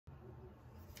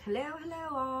Hello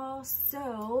all.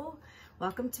 So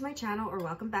welcome to my channel, or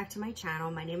welcome back to my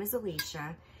channel. My name is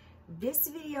Alicia. This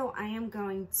video I'm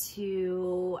going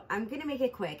to make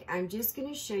it quick. I'm just going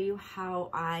to show you how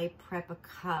I prep a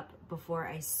cup before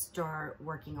I start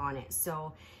working on it.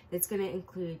 So it's going to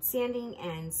include sanding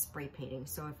and spray painting.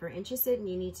 So if you're interested and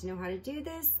you need to know how to do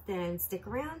this, then stick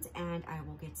around and I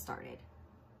will get started.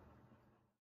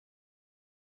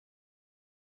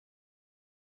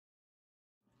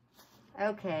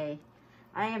 Okay,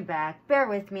 I am back. Bear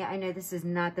with me. I know this is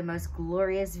not the most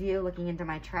glorious view looking into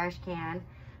my trash can.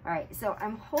 All right, so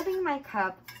I'm holding my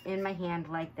cup in my hand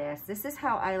like this. This is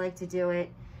how I like to do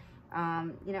it.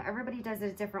 You know, everybody does it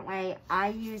a different way. I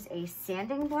use a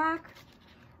sanding block.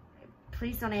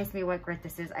 Please don't ask me what grit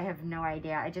this is. I have no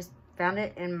idea. I just found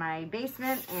it in my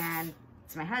basement and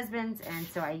it's my husband's, and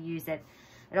so I use it.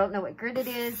 I don't know what grit it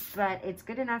is, but it's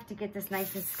good enough to get this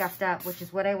nice and scuffed up, which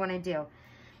is what I want to do.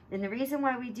 And the reason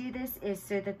why we do this is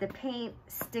so that the paint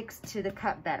sticks to the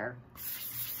cup better.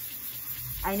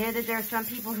 I know that there are some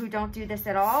people who don't do this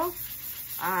at all.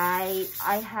 I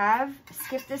have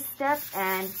skipped this step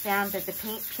and found that the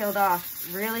paint peeled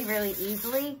off really, really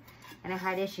easily, and I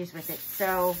had issues with it.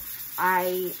 So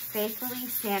I faithfully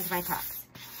sand my cups.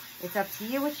 It's up to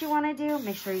you what you want to do.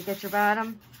 Make sure you get your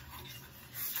bottom.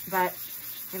 But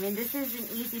I mean, this is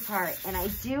an easy part, and I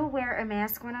do wear a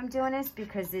mask when I'm doing this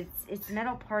because it's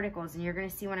metal particles, and you're going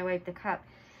to see when I wipe the cup.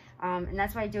 And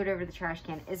that's why I do it over the trash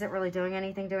can. Is it really doing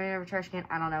anything doing it over the trash can?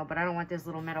 I don't know, but I don't want those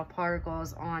little metal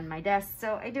particles on my desk,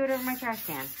 so I do it over my trash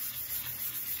can.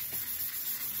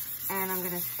 And I'm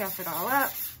going to scuff it all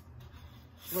up,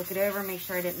 look it over, make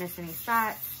sure I didn't miss any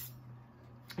spots,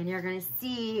 and you're going to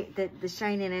see that the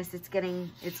shininess, it's getting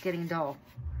dull.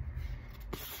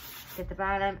 Get the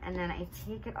bottom, and then I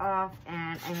take it off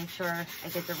and I make sure I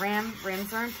get the rim.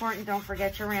 Rims are important. Don't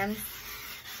forget your rims.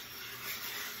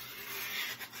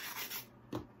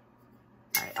 All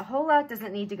right, a whole lot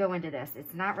doesn't need to go into this.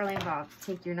 It's not really involved.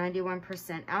 Take your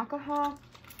 91% alcohol,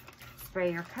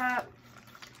 spray your cup,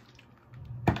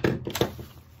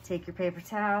 take your paper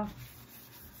towel,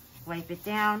 wipe it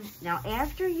down. Now,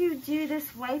 after you do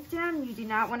this wipe down, you do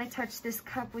not want to touch this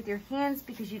cup with your hands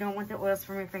because you don't want the oils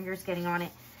from your fingers getting on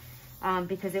it.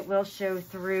 Because it will show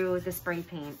through the spray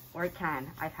paint, or it can.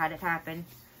 I've had it happen.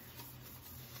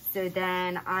 So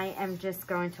then I am just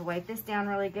going to wipe this down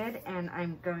really good, and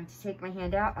I'm going to take my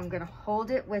hand out. I'm going to hold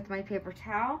it with my paper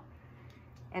towel,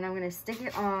 and I'm going to stick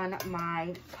it on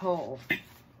my pole.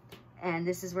 And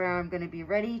this is where I'm going to be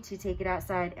ready to take it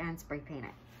outside and spray paint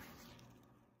it.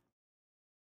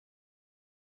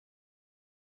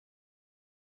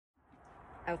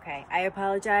 Okay, I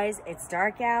apologize. It's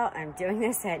dark out. I'm doing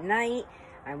this at night.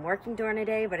 I'm working during the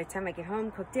day. By the time I get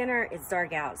home, cook dinner, it's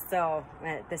dark out. So,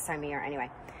 this time of year anyway.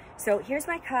 So here's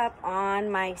my cup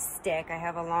on my stick. I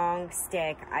have a long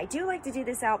stick. I do like to do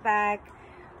this out back.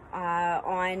 I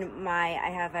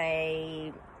have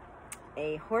a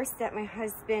horse that my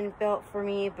husband built for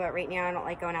me, but right now I don't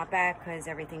like going out back because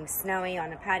everything's snowy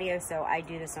on the patio, so I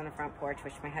do this on the front porch,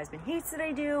 which my husband hates that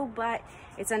I do, but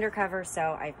it's undercover,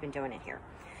 so I've been doing it here.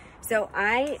 So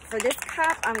for this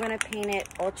cup, I'm going to paint it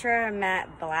ultra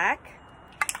matte black.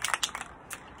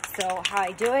 So how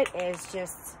I do it is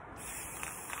just,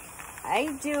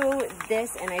 I do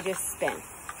this and I just spin.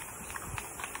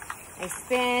 I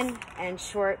spin and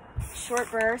short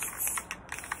bursts.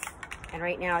 And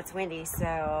right now it's windy, so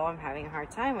I'm having a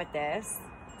hard time with this.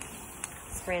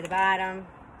 Spray the bottom.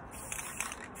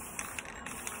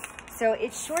 So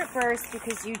it's short bursts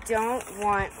because you don't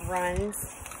want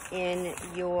runs in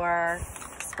your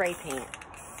spray paint.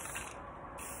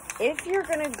 If you're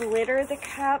gonna glitter the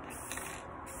cup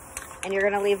and you're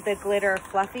gonna leave the glitter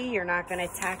fluffy, you're not gonna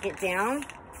tack it down,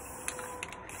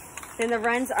 then the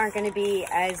runs aren't going to be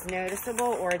as noticeable,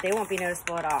 or they won't be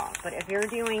noticeable at all. But if you're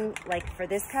doing, like for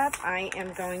this cup, I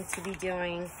am going to be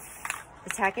doing the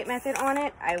tack it method on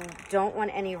it. I don't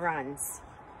want any runs.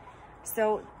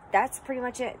 So that's pretty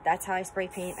much it. That's how I spray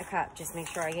paint a cup. Just make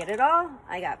sure I get it all.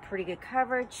 I got pretty good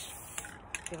coverage.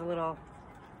 Give a little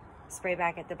spray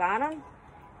back at the bottom.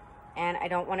 And I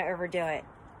don't want to overdo it.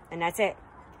 And that's it.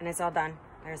 And it's all done.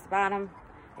 There's the bottom.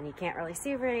 And you can't really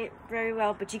see very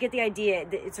well, but you get the idea.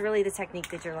 It's really the technique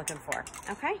that you're looking for,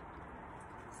 okay?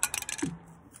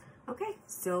 Okay,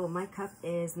 so my cup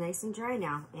is nice and dry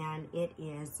now, and it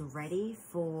is ready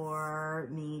for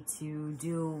me to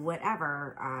do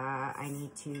whatever I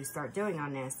need to start doing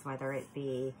on this, whether it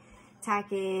be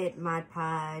tack it, Mod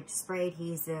Podge, spray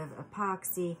adhesive,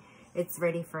 epoxy. It's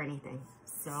ready for anything.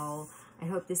 So I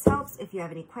hope this helps. If you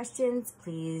have any questions,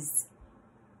 please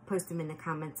post them in the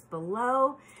comments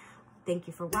below. thank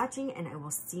you for watching, and I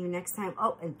will see you next time.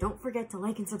 Oh, and don't forget to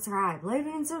like and subscribe. Like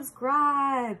and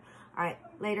subscribe. All right,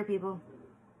 later, people.